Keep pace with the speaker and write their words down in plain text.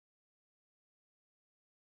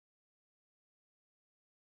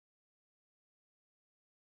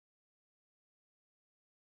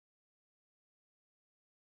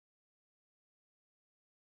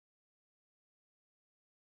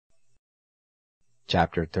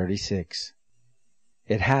Chapter 36.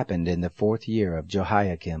 It happened in the 4th year of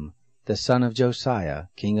Jehoiakim, the son of Josiah,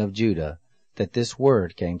 king of Judah, that this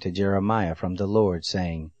word came to Jeremiah from the Lord,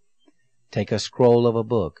 saying, Take a scroll of a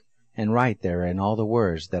book, and write therein all the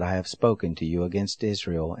words that I have spoken to you against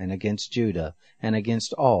Israel, and against Judah, and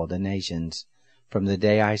against all the nations, from the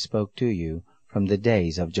day I spoke to you, from the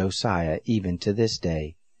days of Josiah even to this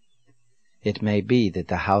day. It may be that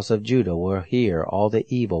the house of Judah will hear all the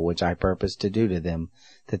evil which I purpose to do to them,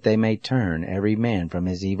 that they may turn every man from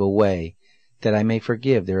his evil way, that I may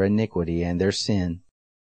forgive their iniquity and their sin.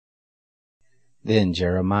 Then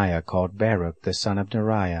Jeremiah called Baruch the son of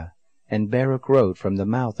Neriah, and Baruch wrote from the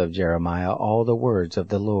mouth of Jeremiah all the words of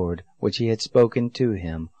the Lord, which he had spoken to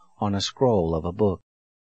him, on a scroll of a book.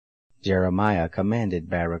 Jeremiah commanded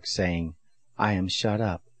Baruch, saying, I am shut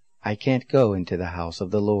up, I can't go into the house of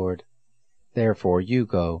the Lord. Therefore you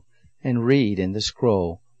go, and read in the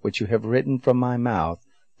scroll, which you have written from my mouth,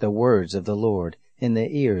 the words of the Lord in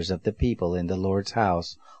the ears of the people in the Lord's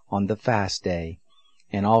house on the fast day,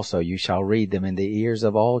 and also you shall read them in the ears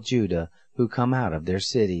of all Judah who come out of their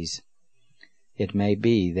cities. It may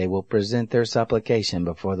be they will present their supplication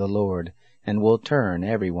before the Lord, and will turn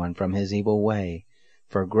every one from his evil way,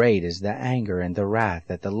 for great is the anger and the wrath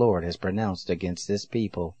that the Lord has pronounced against this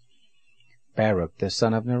people. Baruch the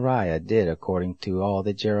son of Neriah did according to all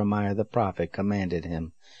that Jeremiah the prophet commanded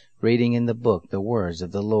him, reading in the book the words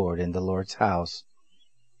of the Lord in the Lord's house.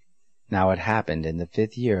 Now it happened in the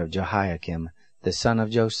 5th year of Jehoiakim, the son of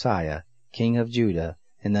Josiah, king of Judah,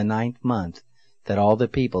 in the 9th month, that all the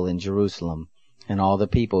people in Jerusalem, and all the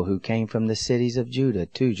people who came from the cities of Judah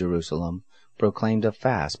to Jerusalem, proclaimed a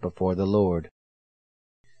fast before the Lord.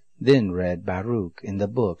 Then read Baruch in the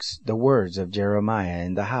books the words of Jeremiah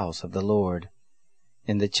in the house of the Lord,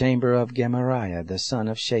 in the chamber of Gemariah the son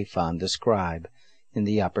of Shaphan the scribe, in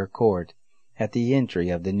the upper court, at the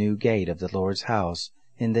entry of the new gate of the Lord's house,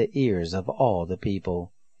 in the ears of all the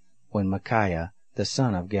people. When Micaiah the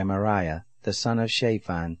son of Gemariah the son of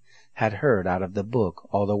Shaphan had heard out of the book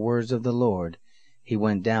all the words of the Lord, he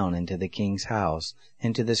went down into the king's house,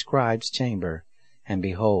 into the scribe's chamber, and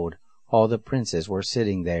behold, all the princes were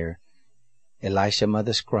sitting there, Elishama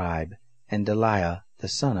the scribe, and Delaiah the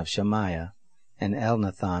son of Shemaiah, and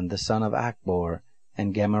Elnathan the son of Achbor,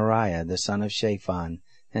 and Gemariah the son of Shaphan,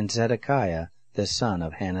 and Zedekiah the son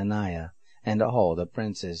of Hananiah, and all the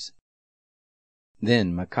princes.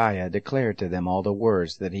 Then Micaiah declared to them all the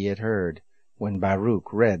words that he had heard, when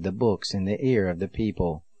Baruch read the books in the ear of the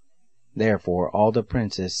people. Therefore all the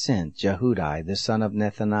princes sent Jehudi the son of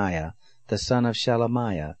Nethaniah, the son of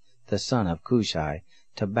Shelemiah, the son of Cushai,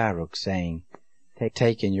 to Baruch, saying,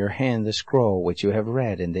 Take in your hand the scroll which you have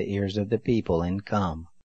read in the ears of the people, and come.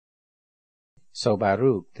 So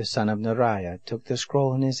Baruch the son of Neriah took the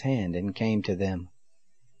scroll in his hand, and came to them.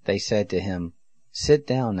 They said to him, Sit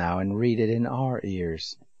down now and read it in our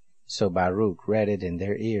ears. So Baruch read it in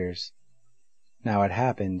their ears. Now it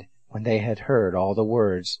happened, when they had heard all the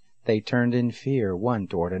words, they turned in fear one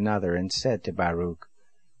toward another, and said to Baruch,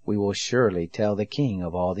 We will surely tell the king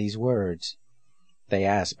of all these words. They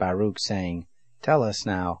asked Baruch, saying, Tell us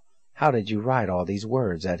now, how did you write all these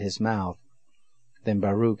words at his mouth? Then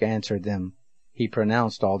Baruch answered them, He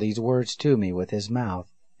pronounced all these words to me with his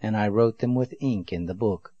mouth, and I wrote them with ink in the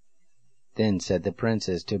book. Then said the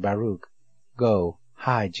princes to Baruch, Go,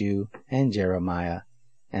 hide you and Jeremiah,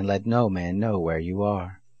 and let no man know where you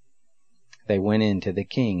are. They went in to the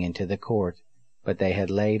king into the court, but they had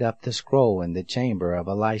laid up the scroll in the chamber of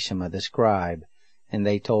Elishama the scribe, and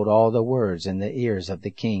they told all the words in the ears of the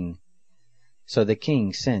king. So the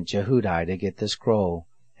king sent Jehudi to get the scroll,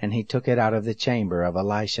 and he took it out of the chamber of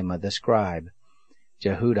Elishama the scribe.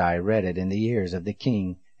 Jehudi read it in the ears of the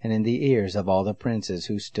king, and in the ears of all the princes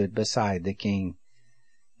who stood beside the king.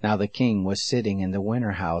 Now the king was sitting in the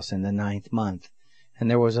winter house in the 9th month, and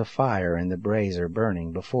there was a fire in the brazier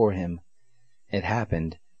burning before him. It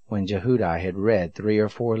happened, when Jehudi had read 3 or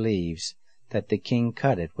 4 leaves, that the king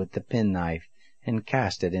cut it with the penknife, and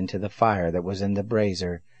cast it into the fire that was in the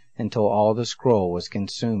brazier, until all the scroll was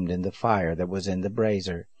consumed in the fire that was in the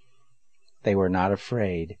brazier. They were not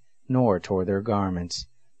afraid, nor tore their garments,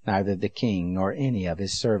 neither the king nor any of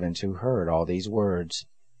his servants who heard all these words.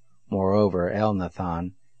 Moreover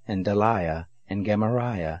Elnathan, and Delaiah, and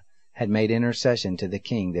Gemariah had made intercession to the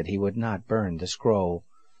king that he would not burn the scroll,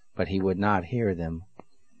 but he would not hear them.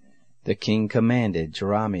 The king commanded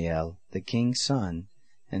Jerahmeel, the king's son,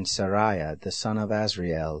 and Seraiah the son of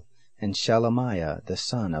Azriel, and Shelemiah the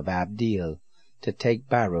son of Abdeel, to take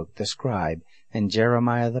Baruch the scribe, and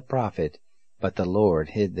Jeremiah the prophet, but the Lord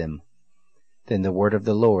hid them. Then the word of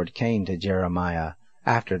the Lord came to Jeremiah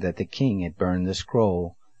after that the king had burned the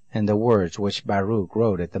scroll, and the words which Baruch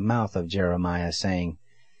wrote at the mouth of Jeremiah, saying,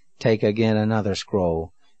 Take again another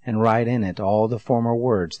scroll, and write in it all the former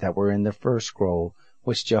words that were in the first scroll,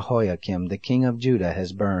 which Jehoiakim the king of Judah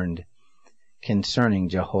has burned. Concerning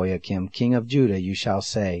Jehoiakim king of Judah you shall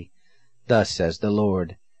say, Thus says the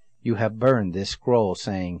Lord, You have burned this scroll,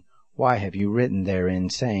 saying, Why have you written therein,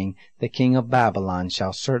 saying, The king of Babylon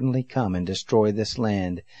shall certainly come and destroy this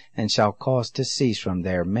land, and shall cause to cease from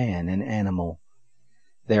there man and animal?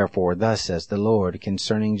 Therefore thus says the Lord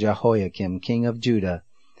concerning Jehoiakim king of Judah,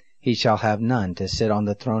 He shall have none to sit on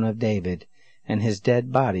the throne of David, and his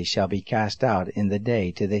dead body shall be cast out in the day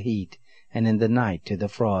to the heat, and in the night to the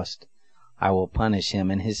frost. I will punish him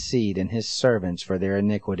and his seed and his servants for their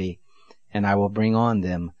iniquity, and I will bring on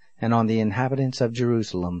them, and on the inhabitants of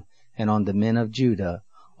Jerusalem, and on the men of Judah,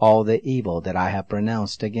 all the evil that I have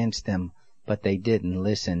pronounced against them, but they didn't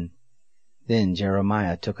listen. Then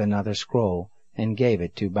Jeremiah took another scroll, and gave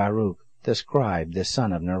it to Baruch the scribe, the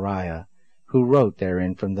son of Neriah, who wrote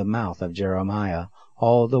therein from the mouth of Jeremiah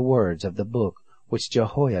all the words of the book which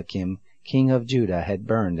Jehoiakim king of Judah had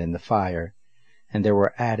burned in the fire. And there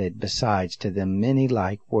were added besides to them many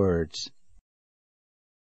like words.